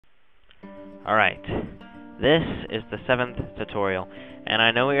Alright, this is the 7th tutorial, and I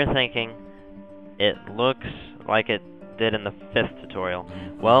know what you're thinking. It looks like it did in the 5th tutorial.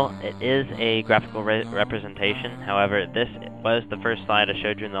 Well, it is a graphical representation. However, this was the first slide I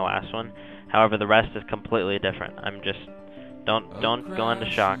showed you in the last one. However, the rest is completely different. Don't go into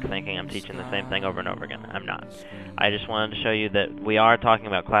shock thinking I'm teaching the same thing over and over again. I'm not. I just wanted to show you that we are talking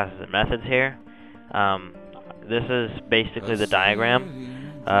about classes and methods here. This is basically the diagram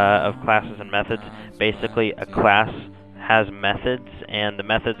of classes and methods. Basically, a class has methods, and the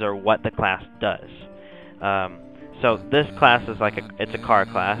methods are what the class does. So this class is like it's a car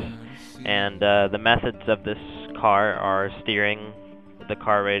class, and the methods of this car are steering, the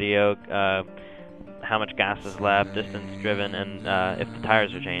car radio, how much gas is left, distance driven, and if the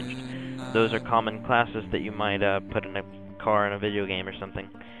tires are changed. Those are common classes that you might put in a car in a video game or something.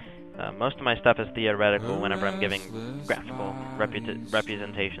 Most of my stuff is theoretical whenever I'm giving graphical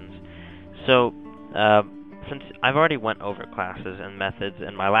representations. So, since I've already went over classes and methods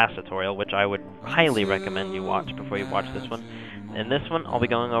in my last tutorial, which I would highly recommend you watch before you watch this one, in this one I'll be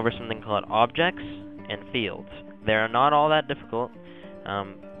going over something called objects and fields. They're not all that difficult.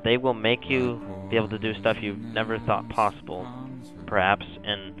 They will make you be able to do stuff you've never thought possible, perhaps,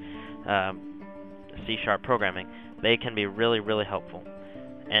 in C# programming. They can be really, really helpful.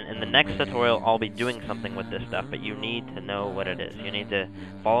 And in the next tutorial, I'll be doing something with this stuff, but you need to know what it is. You need to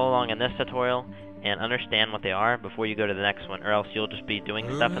follow along in this tutorial and understand what they are before you go to the next one, or else you'll just be doing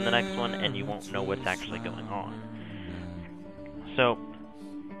stuff in the next one and you won't know what's actually going on. So,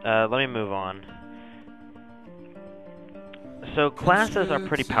 let me move on. So, classes are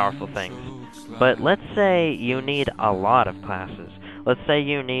pretty powerful things, but let's say you need a lot of classes. Let's say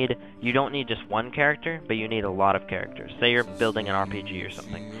you don't need just one character, but you need a lot of characters. Say you're building an RPG or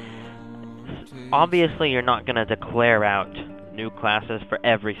something. Obviously, you're not going to declare out new classes for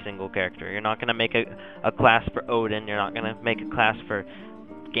every single character. You're not going to make a class for Odin. You're not going to make a class for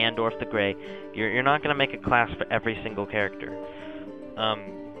Gandorf the Grey. You're not going to make a class for every single character.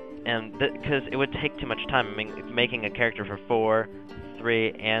 Because it would take too much time. I mean, making a character for 4,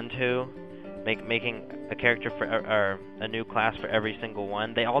 3, and 2, making a character for or a new class for every single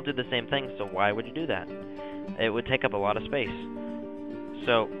one. They all do the same thing, so why would you do that? It would take up a lot of space.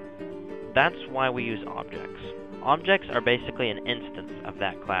 So that's why we use objects. Objects are basically an instance of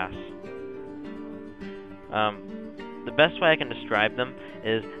that class. The best way I can describe them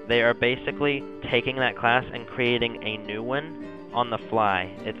is they are basically taking that class and creating a new one on the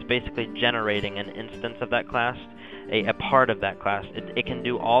fly. It's basically generating an instance of that class, a part of that class. It can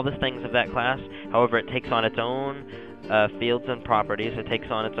do all the things of that class, however it takes on its own fields and properties. It takes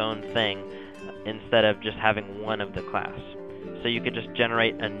on its own thing instead of just having one of the class. So you could just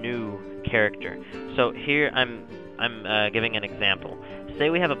generate a new character. So here I'm giving an example. Say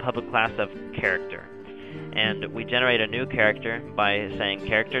we have a public class of character, and we generate a new character by saying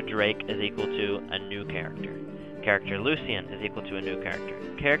character Drake is equal to a new character. Character Lucian is equal to a new character.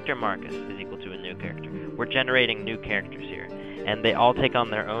 Character Marcus is equal to a new character. We're generating new characters here, and they all take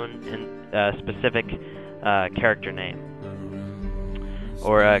on their own specific character name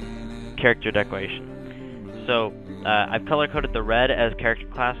or character decoration. So I've color-coded the red as character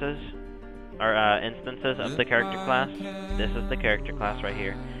classes, or instances of the character class. This is the character class right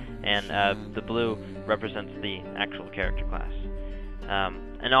here, and the blue represents the actual character class.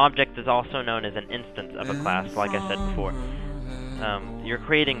 An object is also known as an instance of a class, like I said before. You're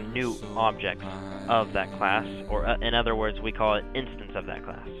creating new objects of that class, or in other words, we call it instance of that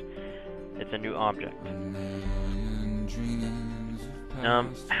class. It's a new object.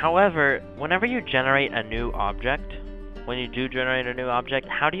 However, whenever you generate a new object,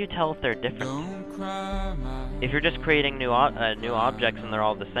 how do you tell if they're different? If you're just creating new objects and they're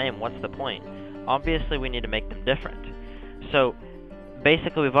all the same, what's the point? Obviously, we need to make them different. So,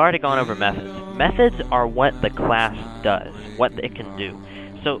 basically, we've already gone over methods. Methods are what the class does, what it can do.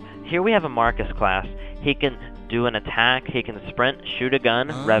 So, here we have a Marcus class. He can do an attack, he can sprint, shoot a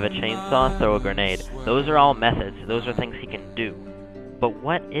gun, rev a chainsaw, throw a grenade. Those are all methods. Those are things he can do. But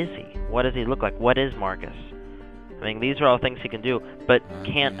what is he? What does he look like? What is Marcus? I mean, these are all things he can do, but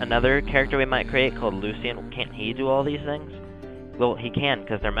can't another character we might create called Lucian, can't he do all these things? Well, he can,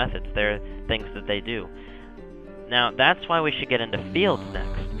 because they're methods. They're things that they do. Now, that's why we should get into fields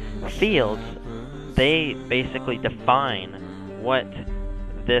next. Fields, they basically define what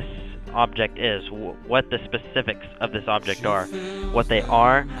this object is, what the specifics of this object are, what they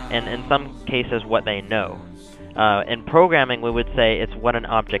are, and in some cases, what they know. In programming, we would say it's what an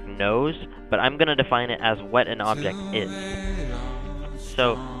object knows, but I'm going to define it as what an object is.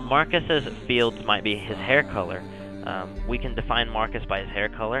 So, Marcus's fields might be his hair color, We can define Marcus by his hair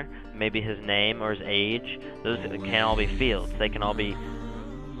color, maybe his name or his age. Those can all be fields. They can all be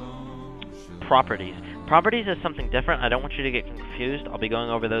properties. Properties is something different. I don't want you to get confused. I'll be going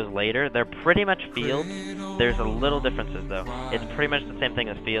over those later. They're pretty much fields. There's a little differences though. It's pretty much the same thing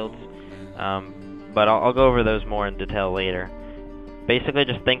as fields, but I'll go over those more in detail later. Basically,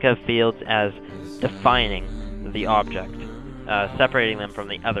 just think of fields as defining the object, separating them from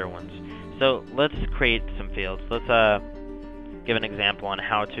the other ones. So let's create some fields. Let's give an example on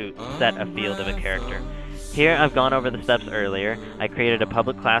how to set a field of a character. Here I've gone over the steps earlier. I created a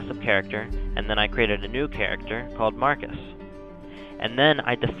public class of character, and then I created a new character called Marcus. And then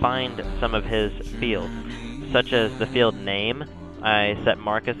I defined some of his fields, such as the field name. I set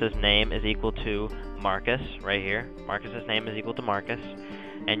Marcus's name is equal to Marcus, right here. Marcus's name is equal to Marcus.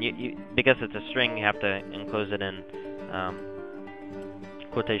 And because it's a string, you have to enclose it in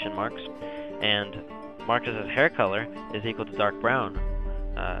quotation marks. And Marcus's hair color is equal to dark brown.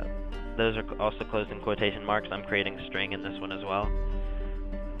 Those are also closed in quotation marks. I'm creating a string in this one as well.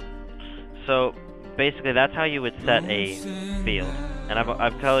 So basically that's how you would set a field. And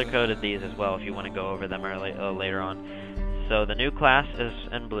I've color-coded these as well if you want to go over them later on. So the new class is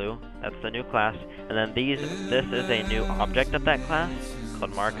in blue. That's the new class. And then this is a new object of that class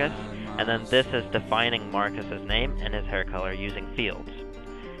called Marcus. And then this is defining Marcus's name and his hair color using fields.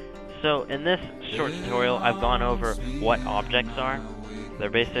 So in this short tutorial, I've gone over what objects are. They're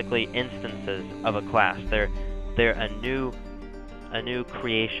basically instances of a class. They're a new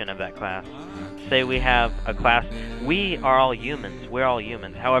creation of that class. Say we have a class. We are all humans. We're all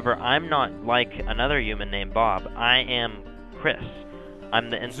humans. However, I'm not like another human named Bob. I am Chris. I'm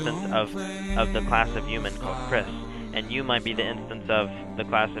the instance of the class of human called Chris, and you might be the instance of the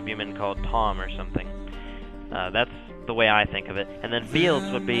class of human called Tom or something. That's the way I think of it. And then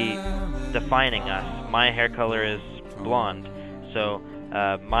fields would be defining us. My hair color is blonde, so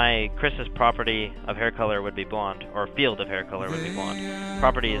my Chris's property of hair color would be blonde, or field of hair color would be blonde.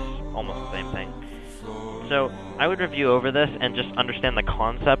 Property is almost the same thing. So I would review over this and just understand the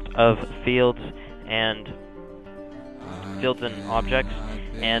concept of fields and objects.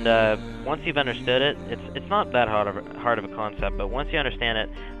 And once you've understood it, it's not that hard of a concept, but once you understand it,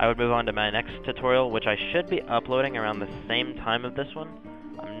 I would move on to my next tutorial, which I should be uploading around the same time of this one.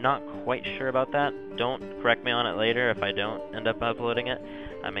 I'm not quite sure about that. Don't correct me on it later if I don't end up uploading it.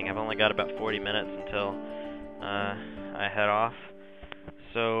 I mean, I've only got about 40 minutes until I head off.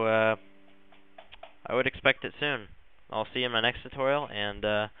 So I would expect it soon. I'll see you in my next tutorial,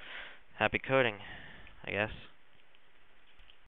 and happy coding, I guess.